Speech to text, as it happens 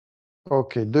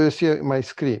Okay, do you see my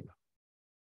screen?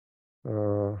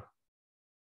 I'll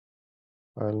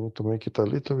need to make it a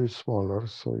little bit smaller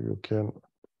so you can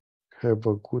have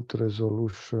a good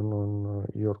resolution on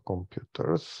your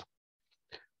computers.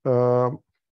 So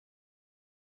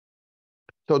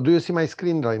do you see my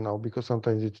screen right now? Because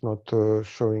sometimes it's not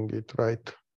showing it right.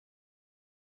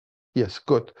 Yes,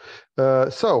 good.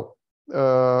 The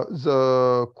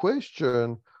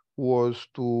question was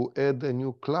to add a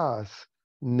new class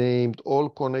named all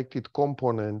connected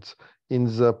components in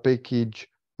the package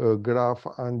graph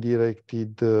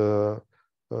undirected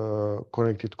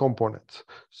connected components.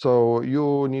 So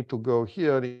you need to go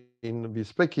here in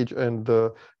this package and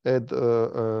add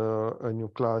a new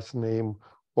class named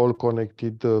all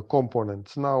connected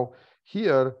components. Now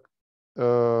here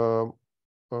I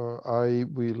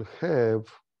will have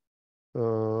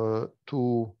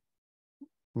two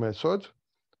methods.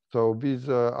 So this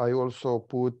I also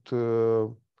put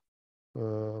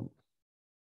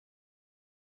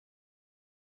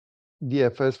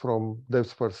DFS from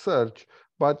depth first search,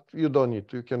 but you don't need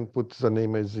to. You can put the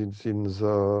name as it's in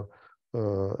the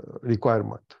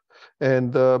requirement.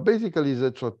 And basically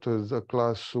that's what the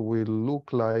class will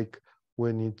look like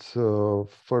when it's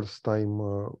first time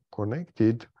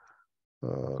connected.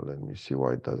 Let me see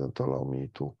why it doesn't allow me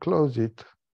to close it.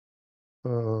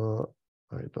 I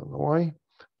don't know why,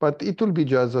 but it will be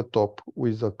just a top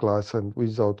with a class and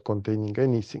without containing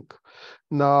anything.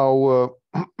 Now,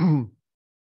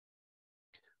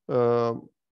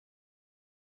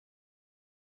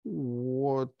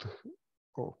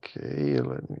 okay,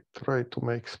 let me try to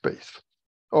make space.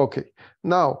 Okay,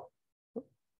 now,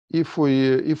 if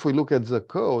we look at the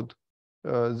code,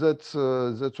 that's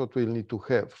what we'll need to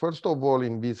have. First of all,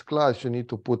 in this class, you need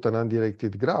to put an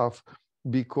undirected graph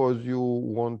because you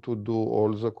want to do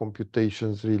all the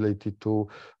computations related to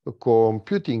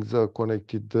computing the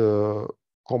connected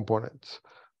components.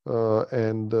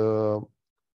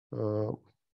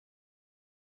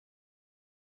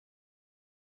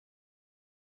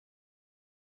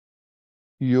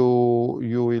 You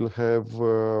will have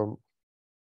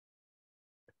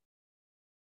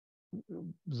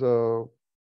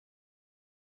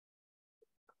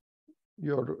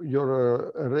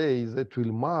your arrays that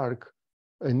will mark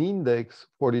an index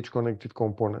for each connected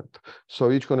component.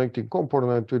 So each connected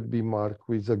component will be marked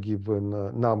with a given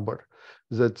number.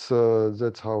 That's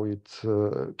how it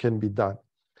can be done.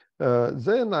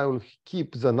 Then I will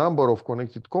keep the number of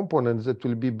connected components that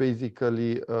will be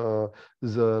basically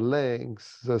the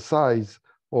length, the size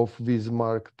of this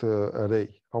marked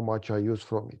array, how much I use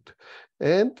from it.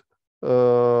 And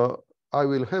I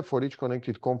will have for each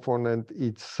connected component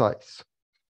its size.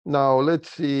 Now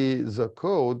let's see the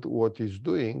code, what it's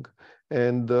doing.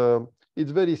 And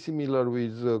it's very similar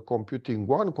with computing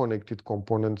one connected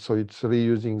component. So it's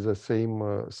reusing the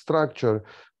same structure.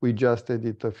 We just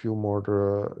added a few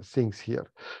more things here.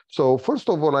 So first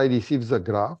of all, I receive the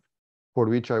graph for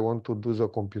which I want to do the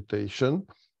computation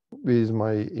with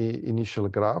my initial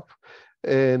graph.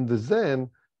 And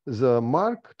then the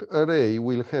marked array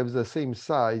will have the same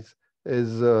size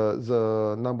as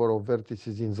the number of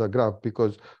vertices in the graph,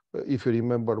 because if you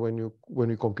remember, when you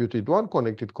computed one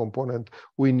connected component,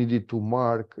 we needed to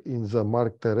mark in the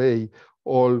marked array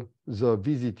all the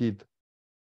visited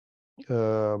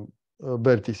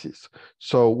vertices.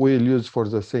 So we'll use for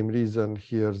the same reason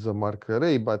here the marked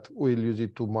array, but we'll use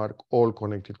it to mark all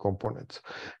connected components.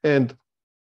 And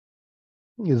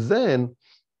then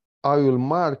I will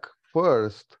mark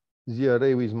first the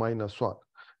array with -1.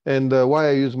 And why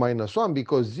I use -1?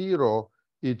 Because 0,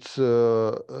 it's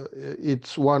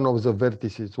one of the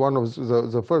vertices. One of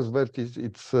the first vertex,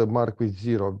 it's marked with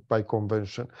 0 by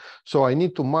convention. So I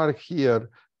need to mark here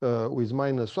with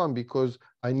 -1 because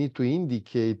I need to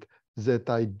indicate that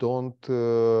I don't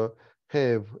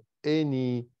have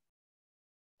any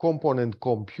component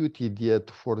computed yet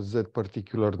for that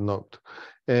particular node.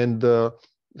 And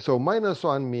so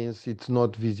 -1 means it's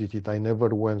not visited. I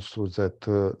never went through that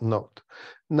node.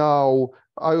 Now,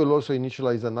 I will also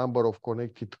initialize the number of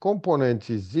connected components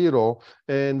is 0,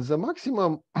 and the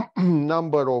maximum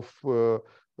number of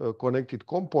connected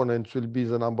components will be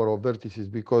the number of vertices,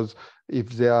 because if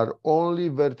there are only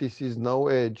vertices, no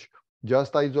edge,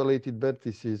 just isolated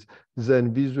vertices,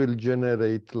 then this will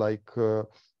generate like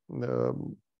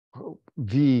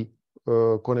V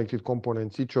connected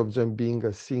components, each of them being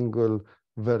a single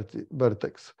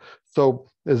vertex. So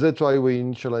that's why we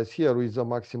initialize here with the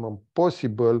maximum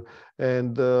possible.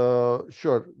 And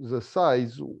sure, the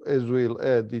size, as we'll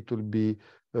add, it will be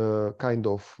kind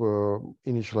of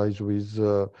initialized with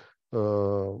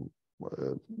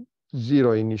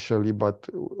 0 initially, but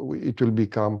it will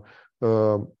become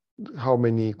how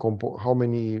many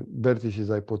vertices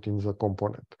I put in the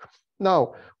component.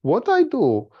 Now, what I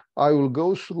do, I will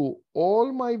go through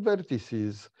all my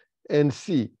vertices and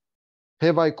see,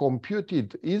 have I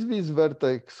computed, is this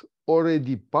vertex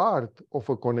already part of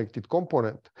a connected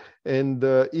component? And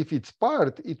if it's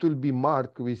part, it will be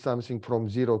marked with something from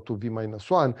 0 to v minus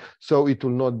 1, so it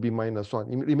will not be minus 1.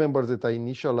 Remember that I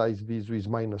initialize this with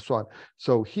minus 1.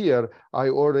 So here, I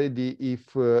already,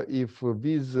 if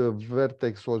this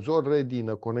vertex was already in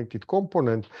a connected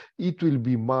component, it will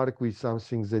be marked with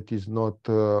something that is not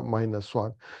minus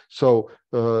 1. So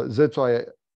that's why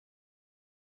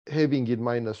having it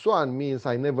minus 1 means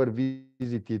I never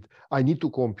visited. I need to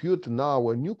compute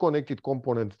now a new connected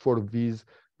component for this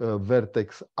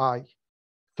vertex I.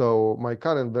 So my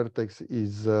current vertex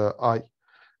is I.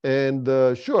 And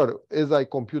sure, as I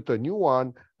compute a new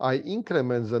one, I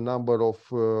increment the number of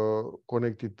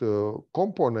connected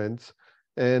components.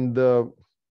 And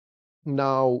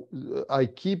now I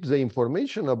keep the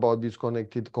information about this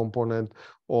connected component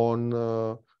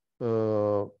on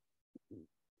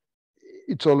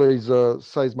it's always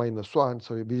size minus 1,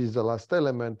 so this is the last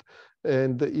element,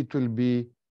 and it will be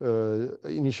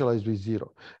initialized with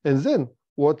 0. And then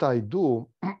what I do,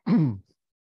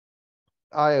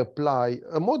 I apply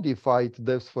a modified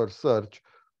depth first search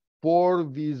for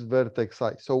this vertex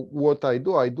I. So what I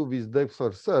do this depth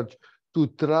first search to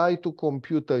try to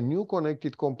compute a new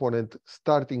connected component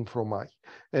starting from I.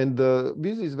 And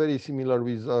this is very similar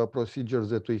with procedures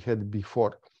that we had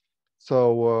before.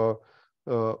 So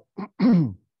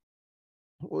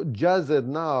just that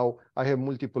now I have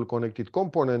multiple connected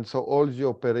components, so all the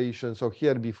operations. So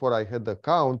here before I had a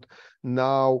count,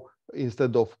 now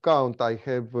instead of count, I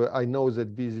have I know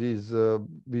that this is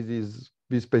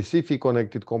this specific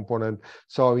connected component,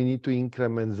 so we need to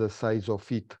increment the size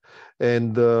of it.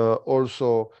 And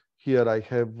also here I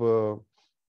have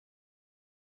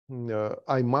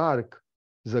I mark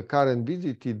the current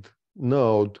visited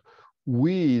node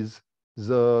with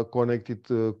the connected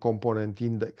component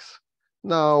index.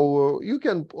 Now, you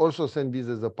can also send this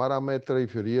as a parameter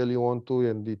if you really want to,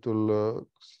 and it will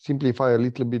simplify a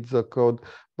little bit the code,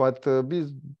 but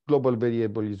this global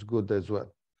variable is good as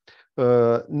well.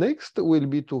 Next will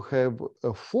be to have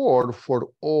a for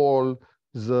all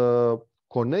the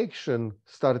connection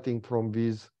starting from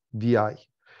this VI.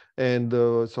 And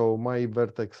so my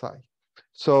vertex I.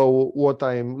 So what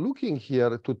I'm looking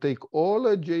here to take all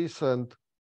adjacent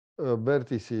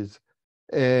vertices,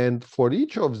 and for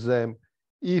each of them,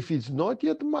 if it's not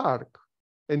yet marked,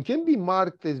 and can be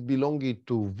marked as belonging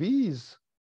to this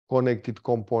connected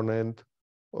component,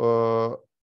 or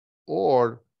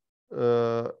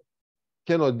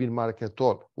cannot be marked at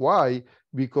all. Why?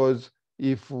 Because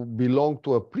if belong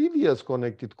to a previous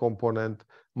connected component,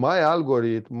 my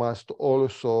algorithm must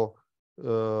also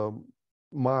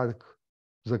mark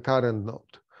the current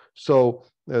node. So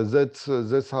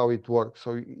that's how it works.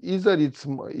 So either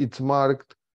it's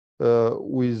marked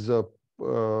with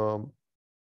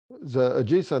the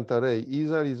adjacent array,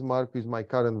 either is marked with my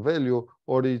current value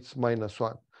or it's minus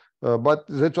 1. But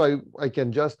that's why I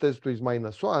can just test with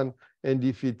minus 1. And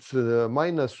if it's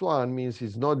minus 1 means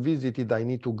it's not visited, I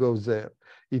need to go there.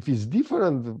 If it's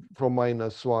different from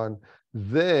minus 1,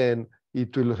 then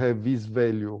it will have this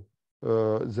value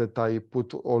that I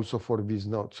put also for this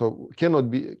node. So cannot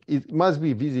be, it must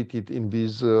be visited in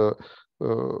this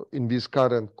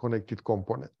current connected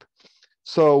component.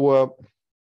 So,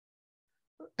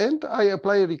 and I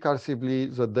apply recursively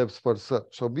the depth first search.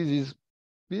 So this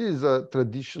is a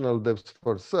traditional depth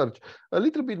first search, a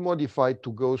little bit modified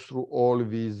to go through all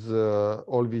these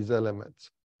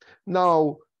elements.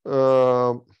 Now,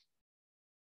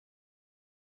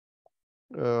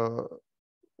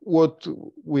 what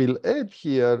we'll add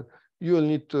here, you'll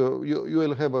need to you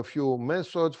will have a few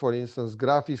methods, for instance,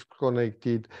 graph is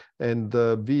connected, and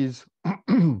these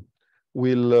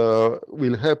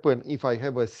will happen if I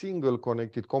have a single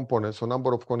connected component. So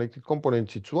number of connected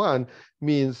components, it's 1,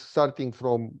 means starting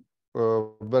from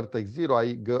vertex 0,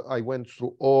 I went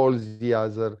through all the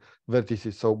other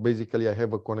vertices. So basically I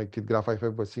have a connected graph, I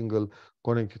have a single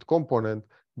connected component.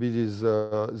 This is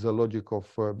the logic of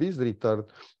this return.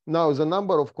 Now the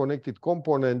number of connected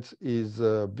components is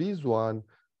this one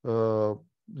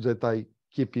that I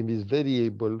keep in this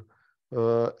variable.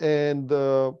 And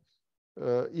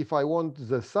if I want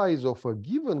the size of a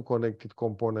given connected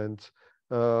component,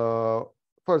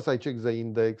 first I check the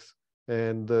index,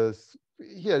 and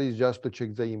here is just to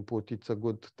check the input. It's a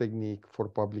good technique for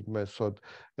public method.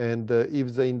 And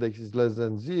if the index is less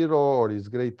than 0 or is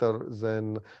greater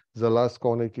than the last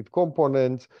connected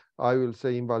component, I will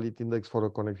say invalid index for a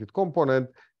connected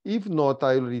component. If not,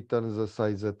 I will return the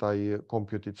size that I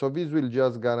computed. So this will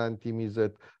just guarantee me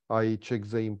that I check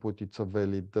the input, it's a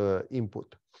valid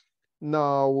input.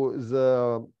 Now,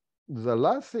 the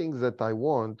last thing that I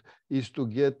want is to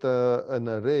get an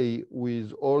array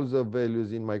with all the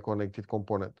values in my connected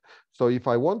component. So if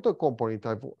I want a component,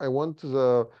 I want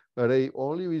the array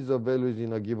only with the values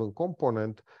in a given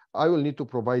component, I will need to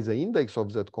provide the index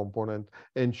of that component.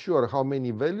 Ensure how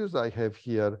many values I have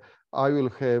here. I will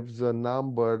have the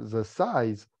number, the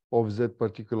size of that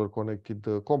particular connected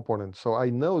component. So I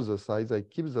know the size, I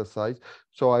keep the size,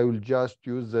 so I will just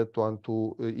use that one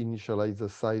to initialize the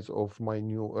size of my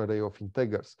new array of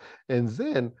integers. And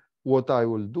then what I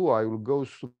will do, I will go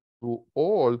through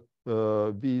all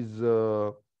these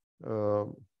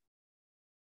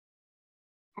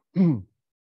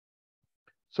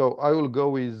so I will go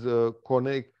with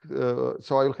connect.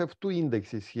 So I will have two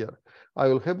indexes here. I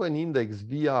will have an index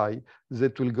vi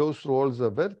that will go through all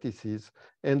the vertices,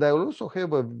 and I will also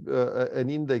have an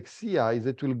index ci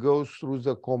that will go through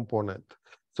the component.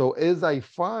 So as I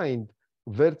find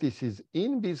vertices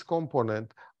in this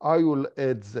component, I will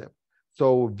add them.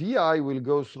 So vi will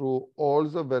go through all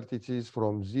the vertices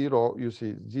from 0. You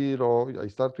see 0, I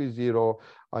start with 0.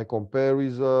 I compare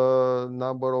with the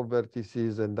number of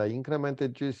vertices and I increment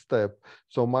each step.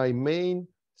 So my main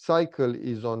cycle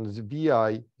is on the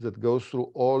VI that goes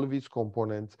through all these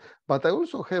components, but I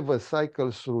also have a cycle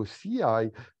through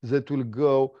CI that will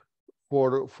go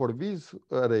for this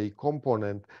array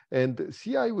component, and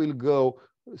CI will go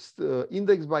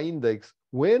index by index.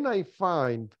 When I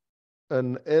find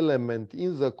an element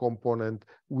in the component,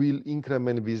 will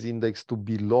increment this index to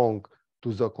belong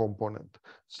to the component.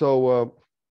 So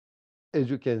as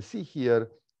you can see here,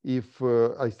 if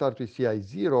I start with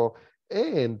CI0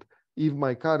 and if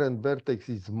my current vertex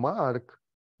is marked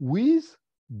with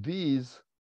this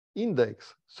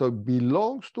index, so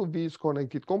belongs to this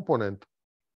connected component,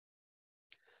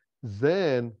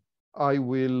 then I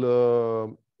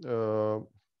will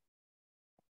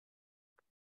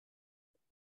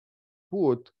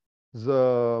put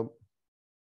the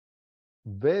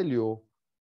value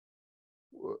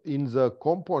in the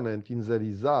component, in the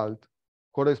result,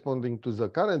 corresponding to the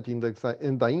current index,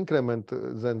 and I increment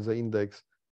then the index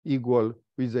equal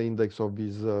with the index of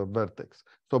this vertex.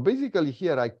 So basically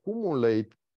here I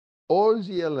accumulate all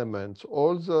the elements,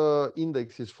 all the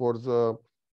indexes for the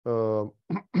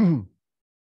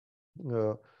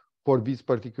for these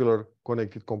particular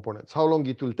connected components. How long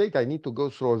it will take? I need to go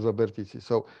through all the vertices.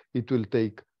 So it will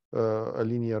take a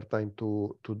linear time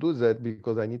to do that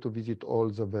because I need to visit all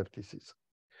the vertices.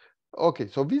 Okay,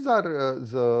 so these are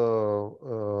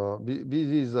this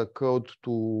is a code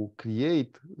to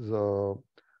create the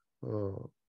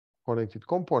connected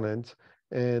components,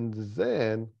 and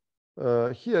then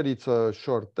here it's a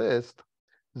short test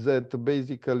that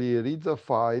basically reads a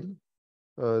file,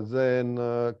 then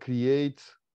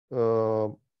creates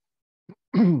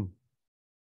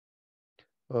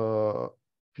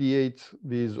creates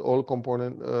these all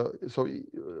component. So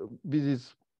this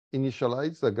is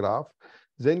initialize the graph,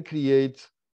 then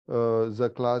creates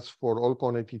the class for all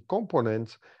connected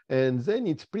components, and then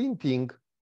it's printing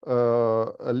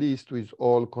a list with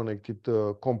all connected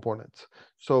components.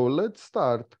 So let's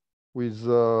start with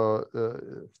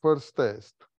first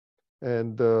test.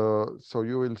 And so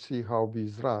you will see how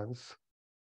this runs.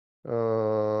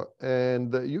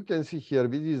 And you can see here,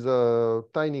 this is a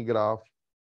tiny graph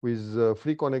with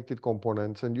 3 connected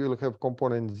components, and you will have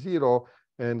component 0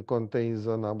 and contains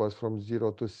the numbers from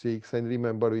 0 to 6. And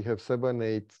remember, we have 7,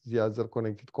 8, the other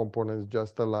connected components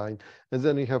just a line. And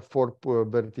then we have 4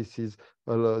 vertices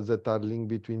that are linked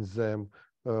between them,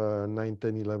 9,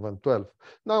 10, 11, 12.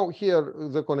 Now here,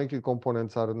 the connected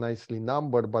components are nicely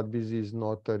numbered, but this is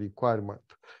not a requirement.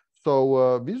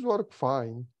 So these work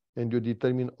fine, and you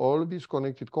determine all these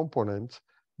connected components,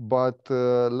 but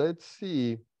let's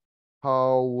see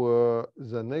how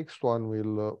the next one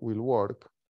will work.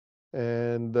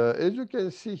 And as you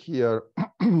can see here,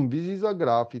 this is a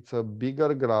graph. It's a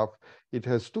bigger graph. It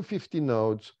has 250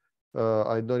 nodes.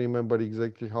 I don't remember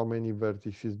exactly how many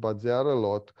vertices, but there are a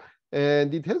lot.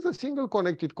 And it has a single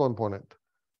connected component.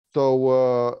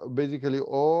 So basically,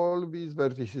 all these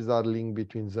vertices are linked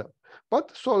between them,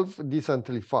 but solve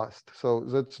decently fast. So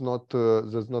that's not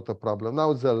a problem.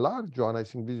 Now the large one, I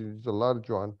think this is the large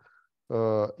one.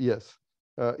 Yes,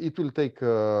 it will take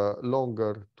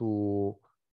longer to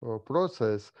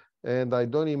process, and I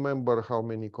don't remember how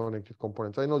many connected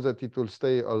components. I know that it will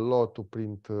stay a lot to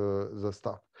print the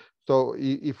stuff. So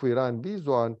if we run this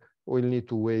one, we'll need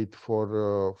to wait for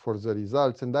the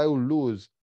results, and I will lose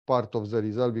part of the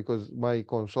result because my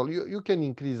console, you can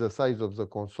increase the size of the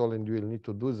console and you will need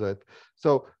to do that.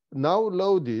 So now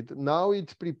loaded, now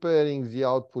it's preparing the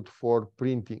output for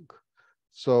printing.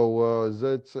 So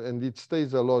and it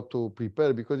stays a lot to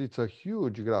prepare because it's a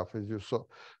huge graph, as you saw.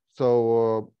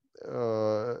 So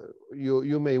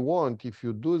you may want, if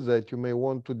you do that, you may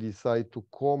want to decide to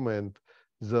comment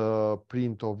the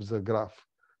print of the graph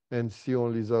and see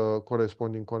only the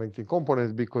corresponding connecting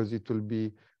components because it will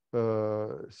be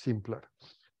simpler.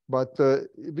 But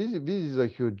this is a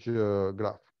huge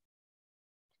graph.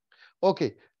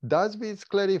 Okay, does this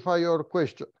clarify your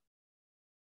question?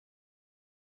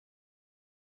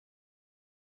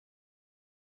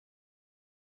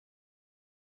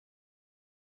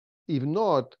 If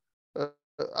not,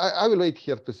 I will wait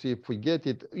here to see if we get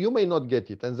it. You may not get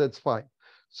it, and that's fine.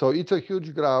 So it's a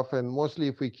huge graph, and mostly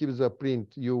if we keep the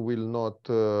print, you will not,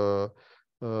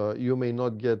 you may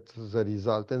not get the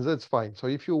result, and that's fine. So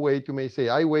if you wait, you may say,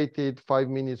 I waited 5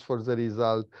 minutes for the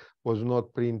result, was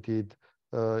not printed,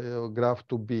 graph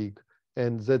too big,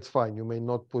 and that's fine. You may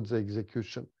not put the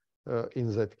execution in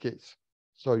that case.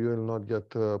 So you will not get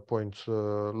points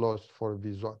lost for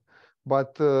this one.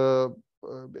 But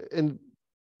and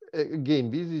again,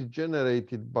 this is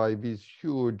generated by these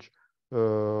huge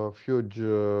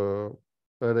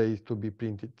arrays to be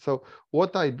printed. So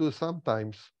what I do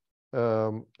sometimes,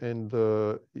 and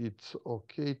it's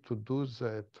okay to do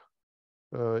that,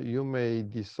 you may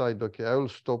decide, okay, I will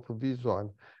stop this one,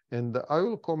 and I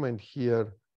will comment here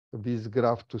this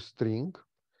graph to string,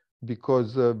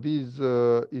 because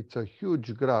it's a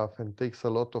huge graph and takes a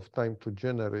lot of time to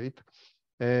generate.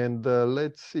 And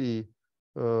let's see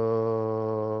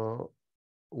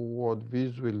what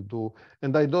this will do.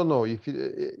 And I don't know if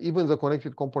even the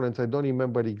connected components, I don't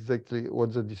remember exactly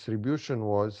what the distribution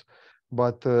was,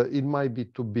 but it might be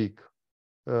too big.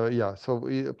 Yeah, so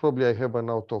probably I have an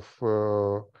out of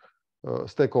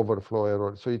Stack Overflow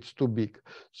error, so it's too big.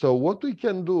 So what we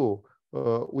can do,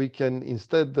 we can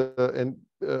instead, and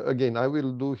again, I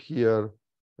will do here,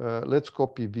 let's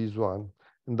copy this one,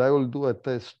 and I will do a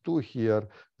test 2 here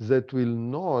that will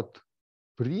not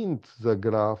print the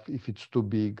graph if it's too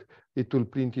big. It will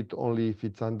print it only if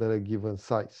it's under a given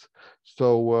size.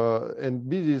 So, and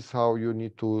this is how you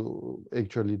need to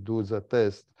actually do the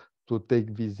test to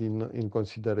take this in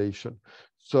consideration.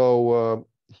 So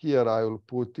here I will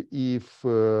put if,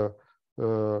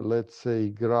 let's say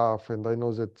graph, and I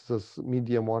know that this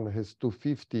medium one has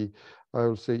 250, I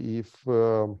will say if,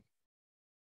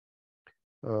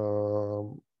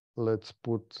 let's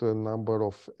put a number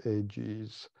of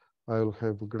edges. I'll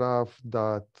have graph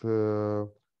that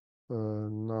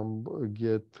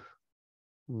get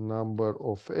number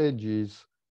of edges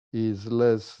is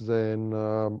less than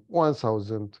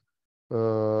 1000,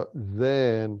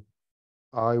 then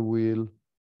I will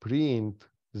print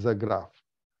the graph.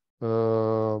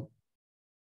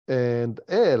 And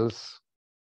else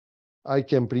I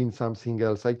can print something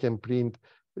else. I can print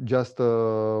just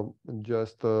a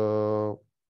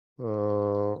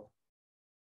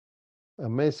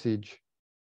message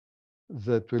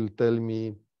that will tell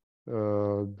me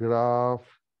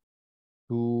graph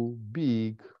too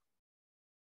big,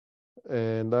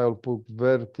 and I'll put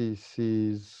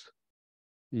vertices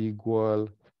equal,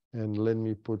 and let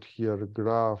me put here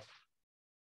graph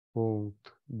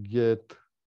get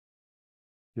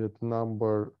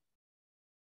number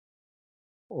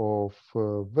of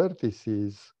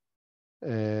vertices,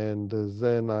 and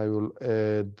then I will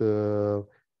add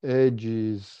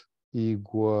edges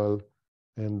equal,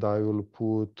 and I will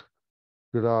put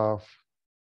graph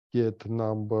get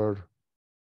number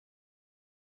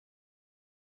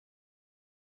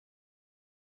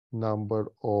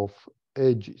of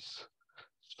edges.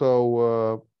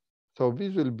 So so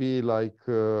this will be like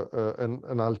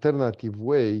an alternative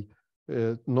way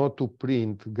not to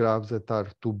print graphs that are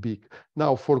too big.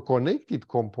 Now for connected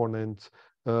components,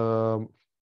 I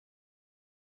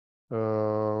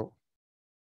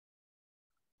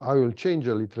will change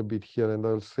a little bit here, and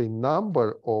I'll say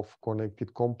number of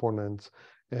connected components,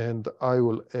 and I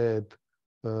will add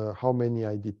how many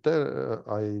I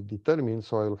determine.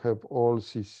 So I'll have all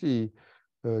CC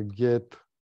get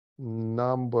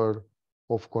number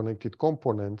of connected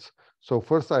components. So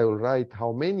first I will write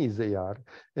how many they are,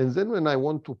 and then when I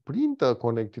want to print a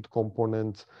connected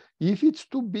component, if it's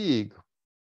too big,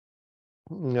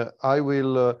 I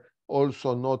will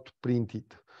also not print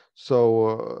it.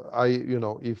 So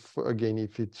if again,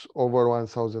 if it's over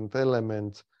 1000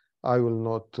 elements, I will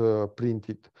not print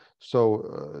it.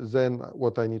 So then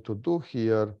what I need to do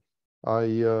here,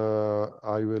 I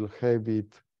will have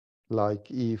it like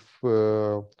if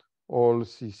all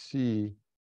CC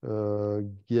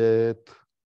get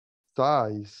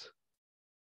size,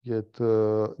 get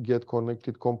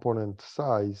connected component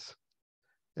size,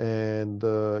 and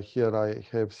here I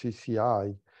have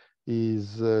CCI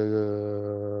is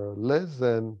less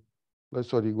than,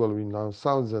 less or equal to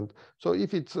 1000. So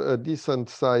if it's a decent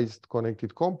sized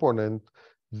connected component,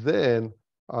 then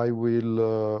I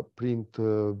will print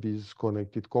this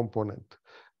connected component.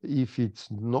 If it's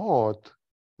not,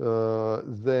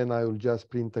 then I will just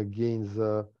print again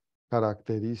the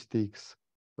characteristics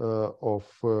of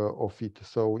it.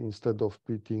 So instead of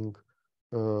printing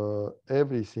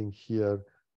everything here,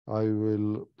 I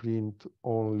will print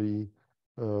only,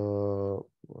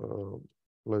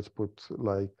 let's put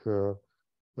like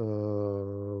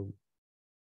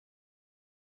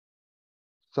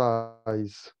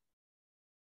size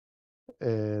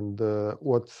and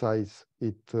what size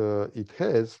it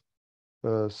has.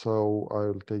 So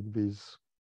I'll take this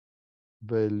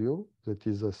value that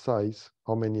is a size,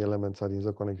 how many elements are in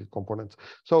the connected components.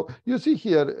 So you see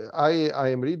here, I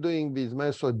am redoing this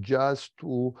method just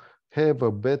to have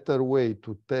a better way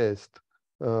to test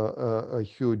a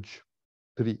huge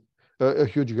tree, a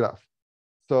huge graph.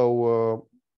 So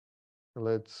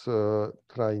let's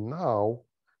try now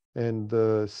and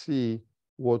see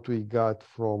what we got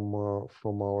from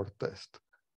our test.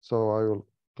 So I will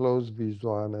close this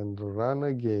one and run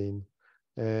again.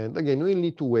 And again, we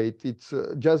need to wait. It's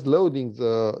just loading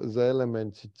the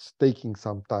elements. It's taking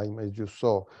some time, as you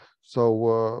saw.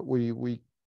 So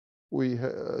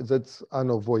that's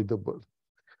unavoidable.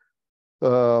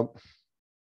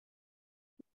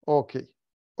 Okay.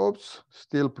 Oops,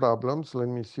 still problems. Let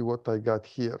me see what I got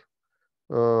here.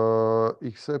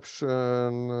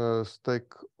 Exception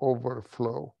stack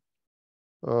overflow.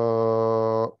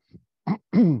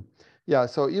 Yeah,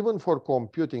 so even for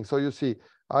computing, so you see,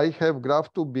 I have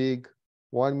graph too big,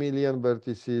 1 million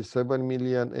vertices, 7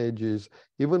 million edges.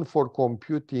 Even for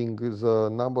computing the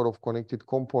number of connected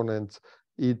components,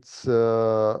 it's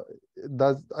I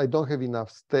don't have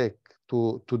enough stack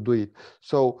to do it.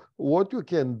 So what you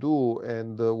can do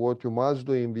and what you must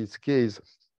do in this case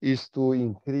is to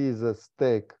increase the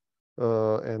stack,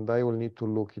 and I will need to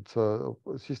look. It's a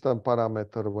system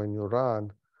parameter when you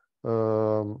run.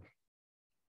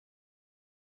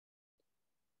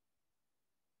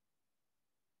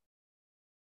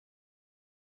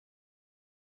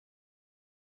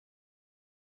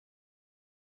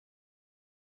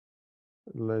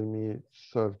 Let me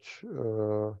search.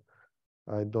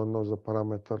 I don't know the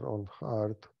parameter on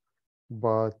heart,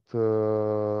 but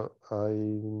I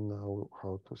know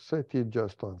how to set it.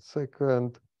 Just 1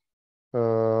 second.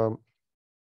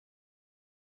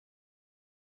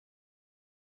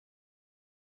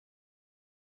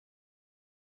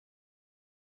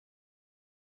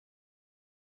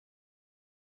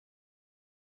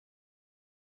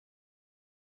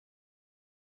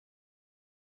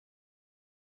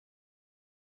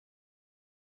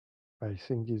 I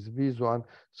think it's this one.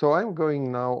 So I'm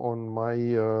going now on my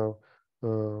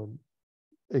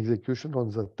execution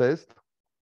on the test.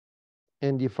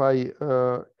 And if I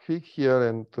click here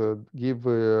and give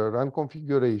run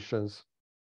configurations,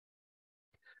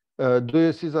 do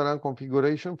you see the run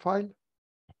configuration file?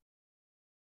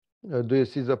 Do you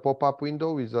see the pop-up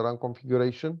window with the run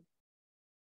configuration?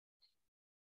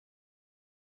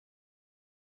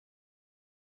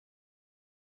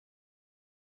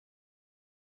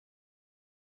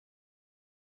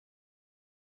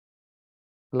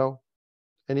 Hello?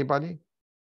 Anybody?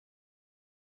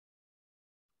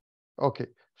 Okay,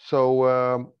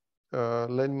 so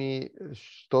let me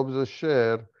stop the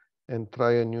share and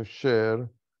try a new share.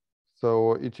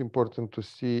 So it's important to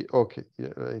see, okay,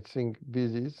 yeah, I think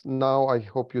this is, now I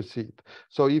hope you see it.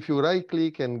 So if you right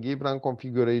click and give run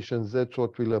configurations, that's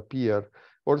what will appear,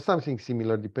 or something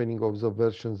similar depending on the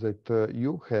versions that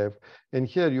you have. And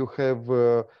here you have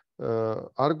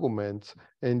arguments.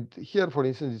 And here, for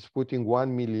instance, it's putting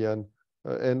 1 million,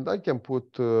 and I can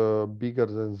put bigger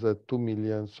than the 2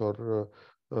 millions, or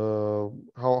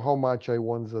how much I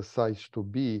want the size to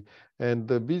be. And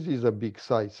this is a big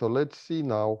size. So let's see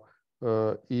now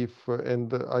if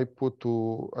and I put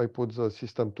the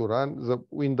system to run, the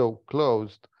window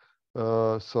closed,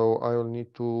 so I will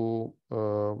need to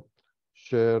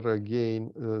share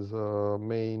again the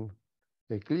main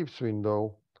Eclipse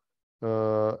window,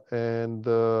 and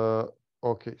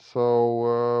okay,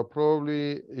 so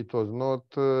probably it was not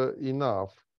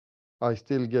enough. I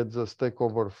still get the Stack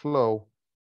Overflow.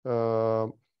 Uh,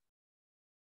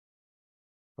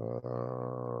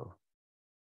 uh,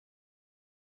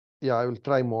 Yeah, I will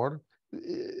try more.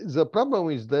 The problem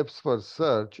with depth first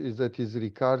search is that it's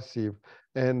recursive,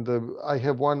 and I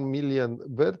have 1 million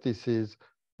vertices.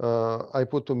 I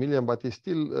put 2 million, but it's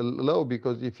still low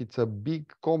because if it's a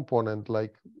big component,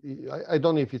 like I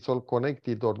don't know if it's all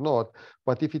connected or not,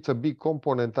 but if it's a big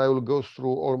component, I will go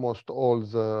through almost all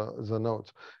the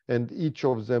nodes, and each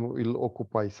of them will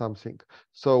occupy something.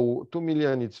 So 2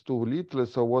 million, it's too little.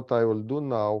 So what I will do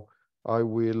now, I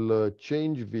will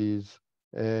change these,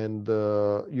 and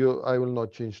I will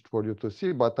not change it for you to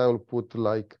see, but I will put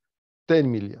like 10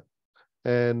 million.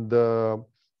 And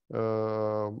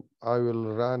I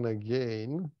will run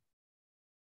again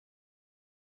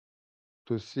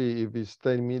to see if this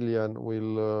 10 million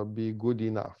will be good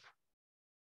enough.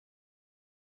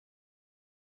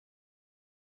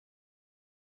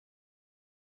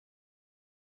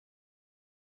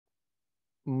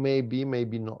 Maybe,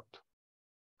 maybe not.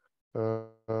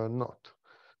 Not.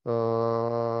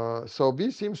 So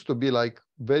this seems to be like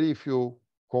very few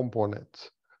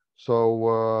components.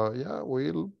 So yeah,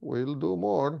 we'll do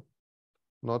more.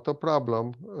 Not a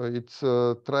problem. It's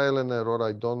trial and error.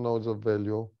 I don't know the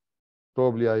value.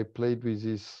 Probably I played with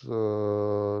this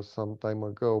some time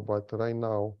ago, but right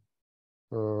now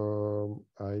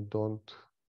I don't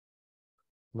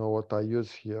know what I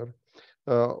use here.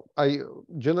 I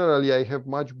generally I have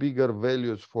much bigger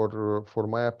values for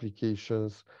my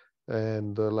applications,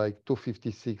 and like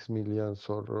 256 millions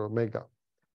or mega.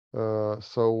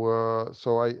 So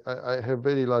I have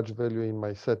very large value in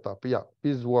my setup. Yeah,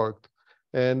 this worked.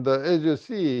 And as you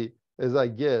see, as I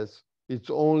guess, it's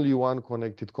only one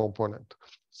connected component.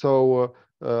 So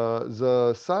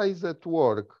the size at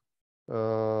work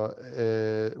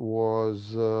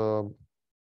was,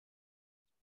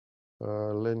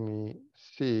 let me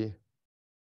see.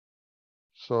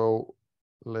 So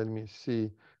let me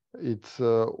see. It's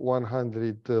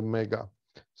 100 mega.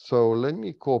 So let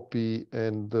me copy,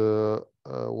 and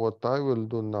what I will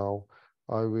do now,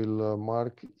 I will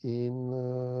mark in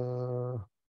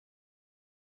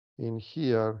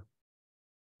here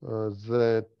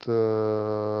that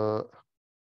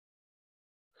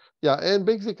yeah, and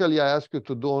basically I ask you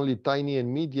to do only tiny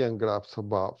and medium graphs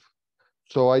above.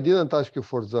 So I didn't ask you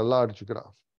for the large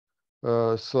graph.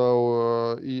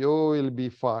 So you will be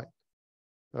fine.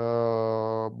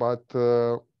 But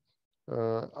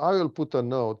I will put a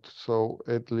note so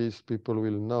at least people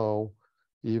will know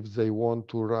if they want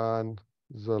to run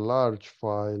the large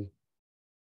file.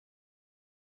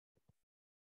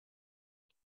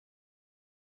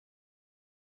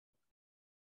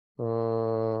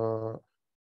 So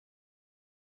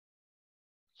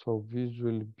this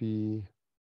will be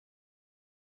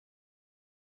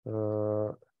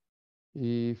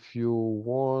if you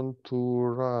want to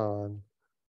run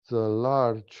the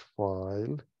large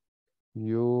file,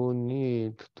 you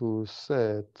need to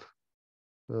set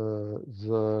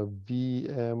the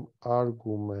VM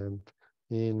argument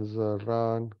in the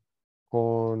run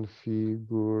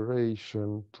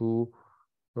configuration to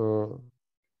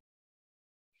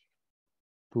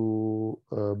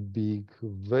a big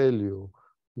value,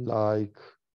 like,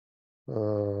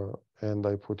 and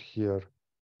I put here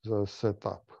the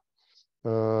setup.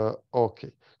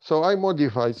 Okay, so I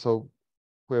modify so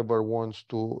whoever wants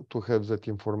to have that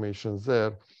information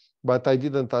there, but I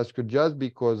didn't ask you just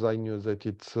because I knew that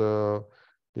it's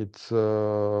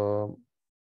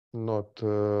not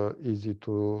easy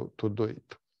to do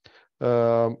it.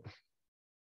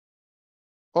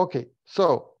 Okay,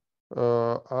 so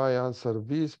I answer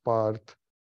this part.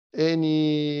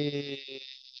 Any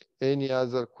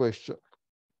other question?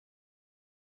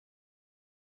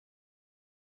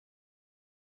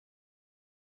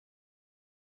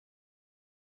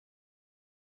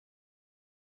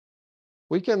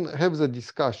 We can have the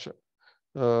discussion.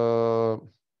 And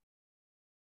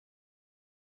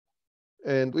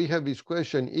we have this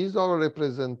question, is our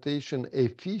representation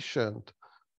efficient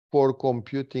for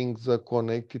computing the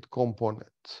connected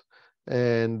components?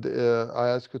 And I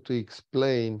ask you to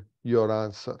explain your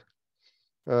answer.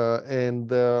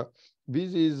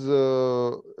 This is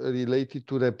related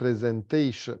to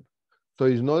representation. So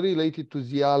it's not related to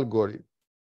the algorithm.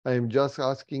 I am just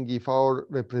asking if our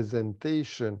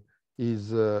representation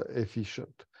is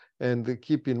efficient. And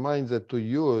keep in mind that to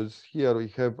use here, we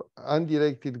have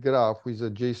undirected graph with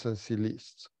adjacency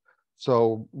lists.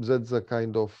 So that's the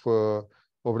kind of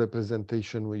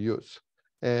representation we use.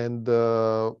 And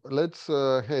let's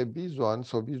have this one.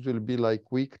 So this will be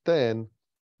like week 10,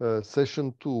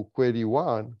 session 2, query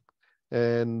 1.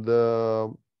 And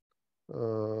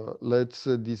let's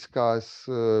discuss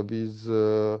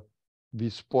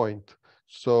this point.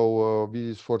 So this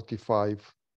is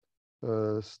 45,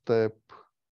 step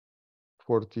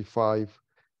 45,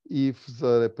 if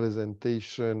the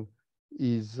representation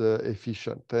is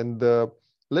efficient. And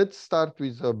let's start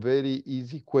with a very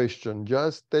easy question.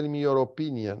 Just tell me your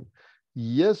opinion,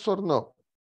 yes or no.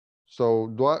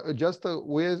 So do I, just a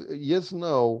yes,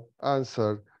 no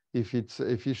answer if it's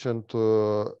efficient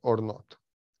or not.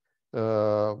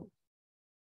 Uh,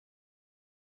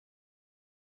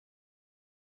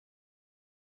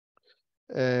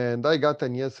 and I got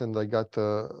an yes and I got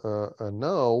a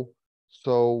no.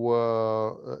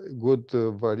 So good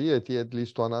variety, at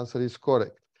least one answer is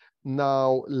correct.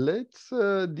 Now let's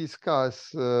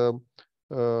discuss uh,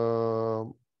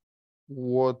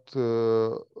 what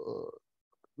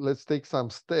let's take some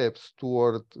steps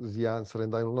toward the answer,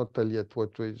 and I will not tell yet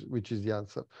which is the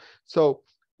answer. So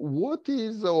what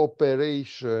is the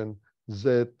operation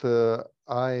that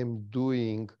I am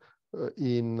doing on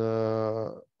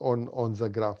the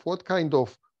graph? What kind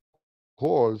of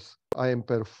calls I am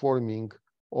performing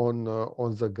on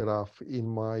the graph in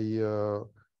my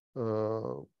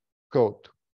code?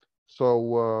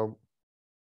 So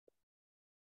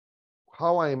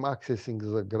how I am accessing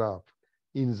the graph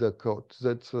in the code.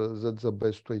 That's the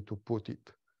best way to put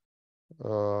it.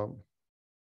 Um,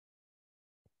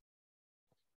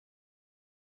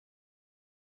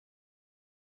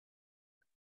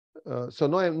 so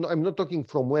now I'm not talking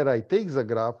from where I take the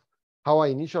graph, how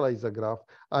I initialize the graph.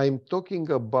 I'm talking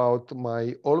about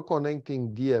my all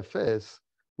connecting DFS,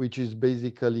 which is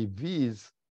basically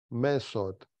this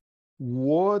method.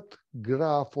 What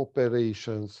graph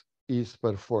operations is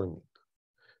performing?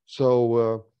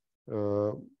 So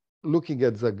looking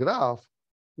at the graph,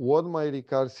 what my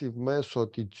recursive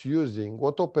method it's using,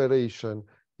 what operation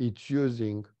it's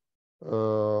using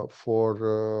from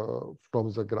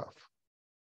the graph.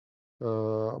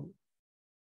 Uh,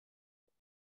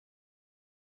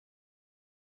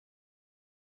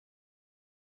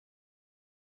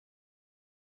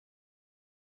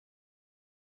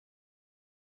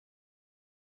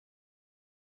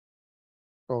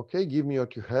 okay, give me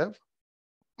what you have.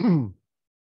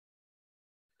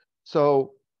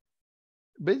 So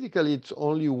basically, it's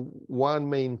only one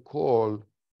main call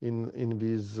in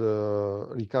this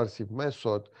recursive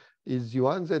method is the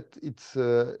one that it's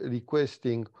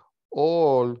requesting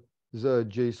all the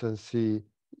adjacency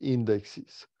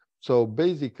indexes. So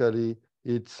basically,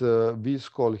 it's this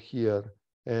call here.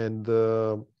 And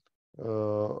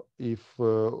if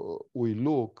we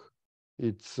look,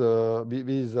 it's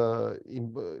this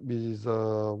is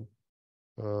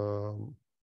um,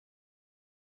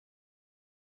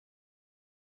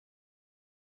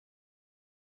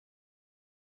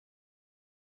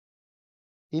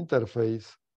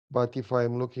 interface, but if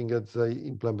I'm looking at the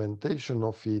implementation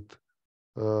of it,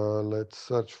 let's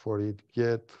search for it,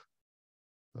 get,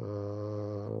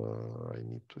 I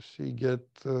need to see, get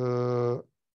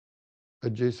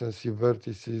adjacency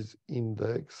vertices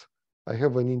index. I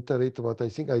have an iterator, but I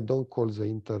think I don't call the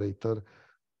iterator.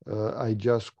 I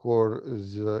just call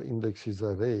the indexes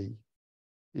array.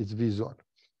 It's this one.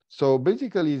 So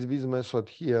basically, it's this method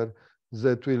here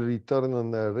that will return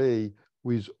an array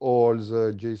with all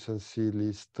the adjacency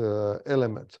list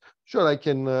elements. Sure, I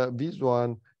can, this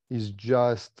one is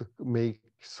just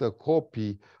makes a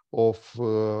copy of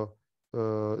the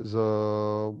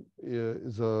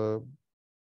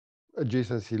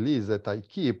adjacency list that I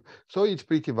keep. So it's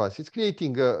pretty vast. It's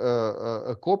creating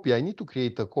a copy. I need to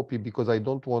create a copy because I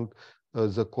don't want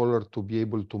the caller to be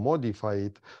able to modify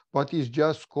it, but it's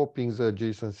just copying the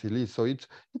adjacency list. So it's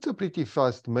a pretty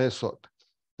fast method.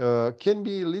 Can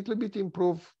be a little bit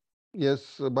improved,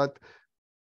 yes, but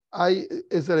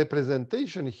as a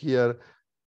representation here,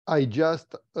 I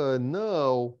just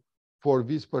know for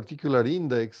this particular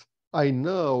index, I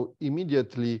know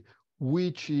immediately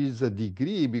which is the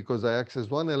degree because I access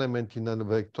one element in a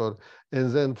vector.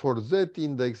 And then for that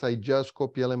index, I just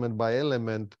copy element by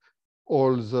element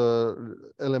all the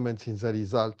elements in the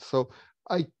result. So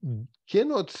I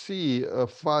cannot see a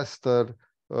faster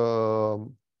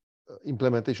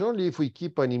implementation. Only if we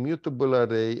keep an immutable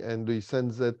array and we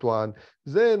send that one,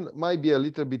 then might be a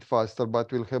little bit faster,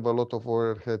 but we'll have a lot of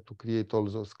overhead to create all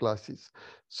those classes.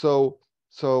 So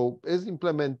as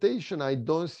implementation, I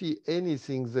don't see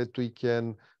anything that we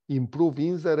can improve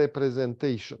in the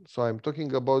representation. So I'm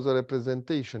talking about the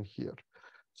representation here.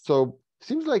 So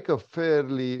seems like a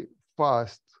fairly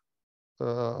fast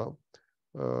uh,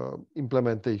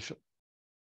 implementation.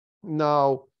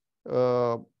 Now,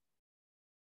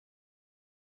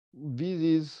 this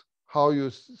is how you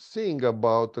think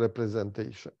about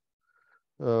representation.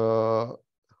 Uh,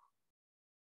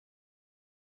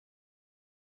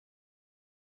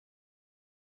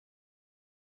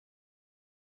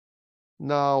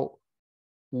 Now,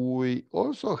 we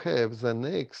also have the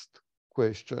next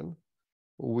question,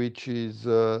 which is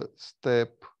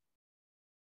step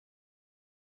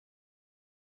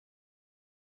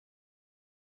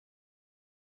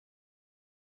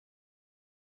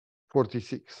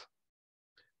 46,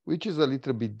 which is a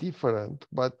little bit different,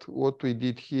 but what we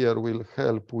did here will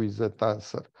help with that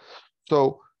answer.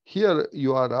 So here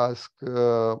you are asked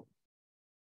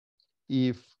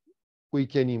if we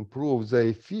can improve the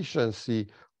efficiency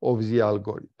of the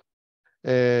algorithm.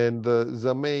 And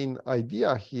the main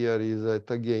idea here is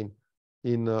that, again,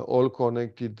 in all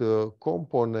connected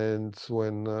components,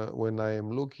 when I am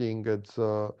looking at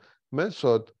the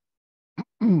method,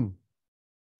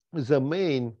 the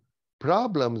main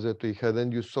problems that we had,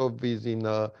 and you saw this in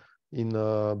a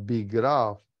big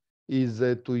graph, is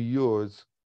that to use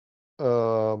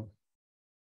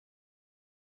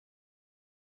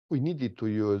we needed to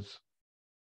use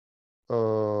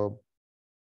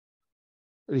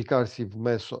recursive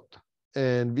method.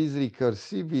 And this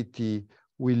recursivity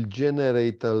will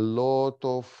generate a lot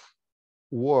of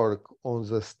work on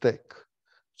the stack.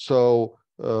 So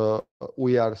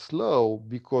we are slow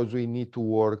because we need to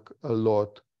work a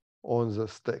lot on the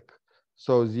stack.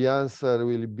 So the answer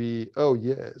will be, oh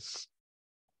yes,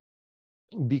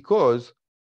 because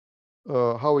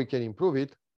how we can improve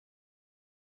it?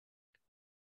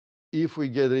 If we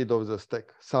get rid of the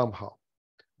stack somehow.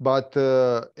 But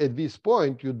at this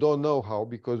point, you don't know how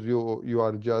because you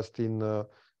are just in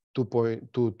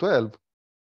 2.212.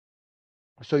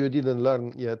 So you didn't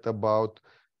learn yet about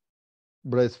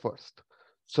breadth first.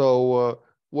 So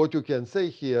what you can say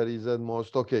here is at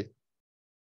most, okay,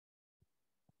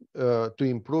 to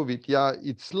improve it, yeah,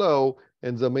 it's slow,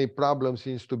 and the main problem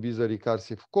seems to be the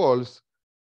recursive calls.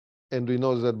 And we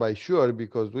know that by sure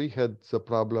because we had the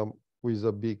problem with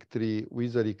the big tree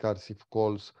with the recursive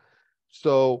calls.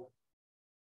 So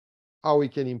how we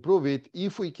can improve it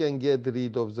if we can get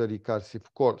rid of the recursive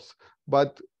calls.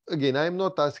 But again, I'm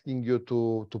not asking you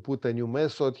to put a new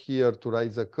method here to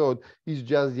write the code. It's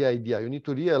just the idea. You need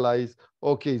to realize,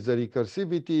 okay, the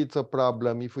recursivity, it's a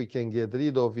problem. If we can get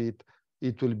rid of it,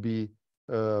 it will be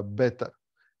better.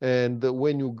 And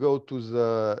when you go to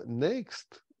the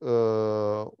next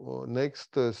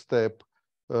step,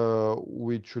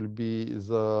 which will be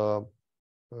the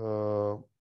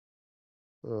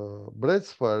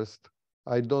breadth first,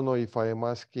 I don't know if I am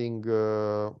asking,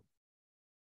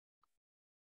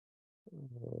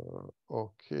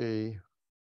 okay.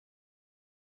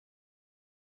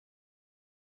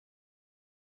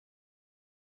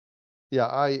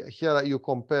 Yeah, here you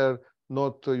compare,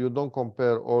 not, you don't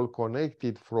compare all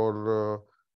connected for,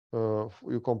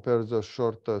 you compare the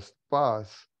shortest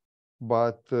path,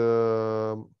 but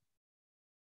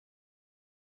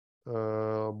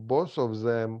both of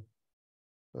them,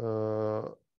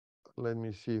 let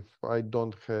me see if I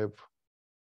don't have,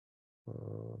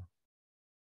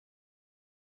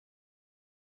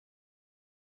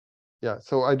 yeah,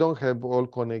 so I don't have all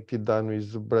connected done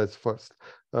with breadth first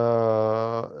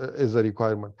as a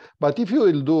requirement. But if you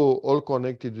will do all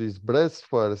connected with breadth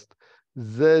first,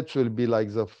 that will be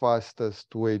like the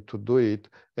fastest way to do it.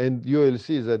 And you will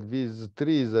see that these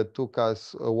trees that took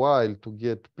us a while to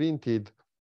get printed,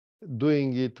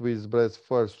 doing it with breadth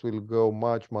first will go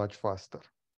much, much faster.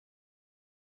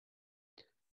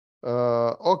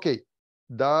 Okay,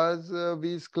 does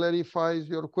this clarifies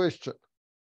your question?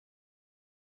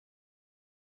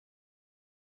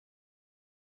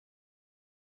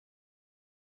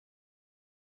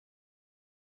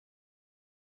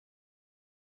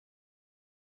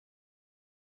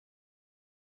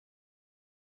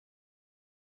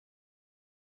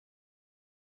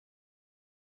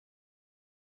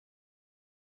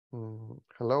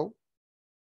 Hello?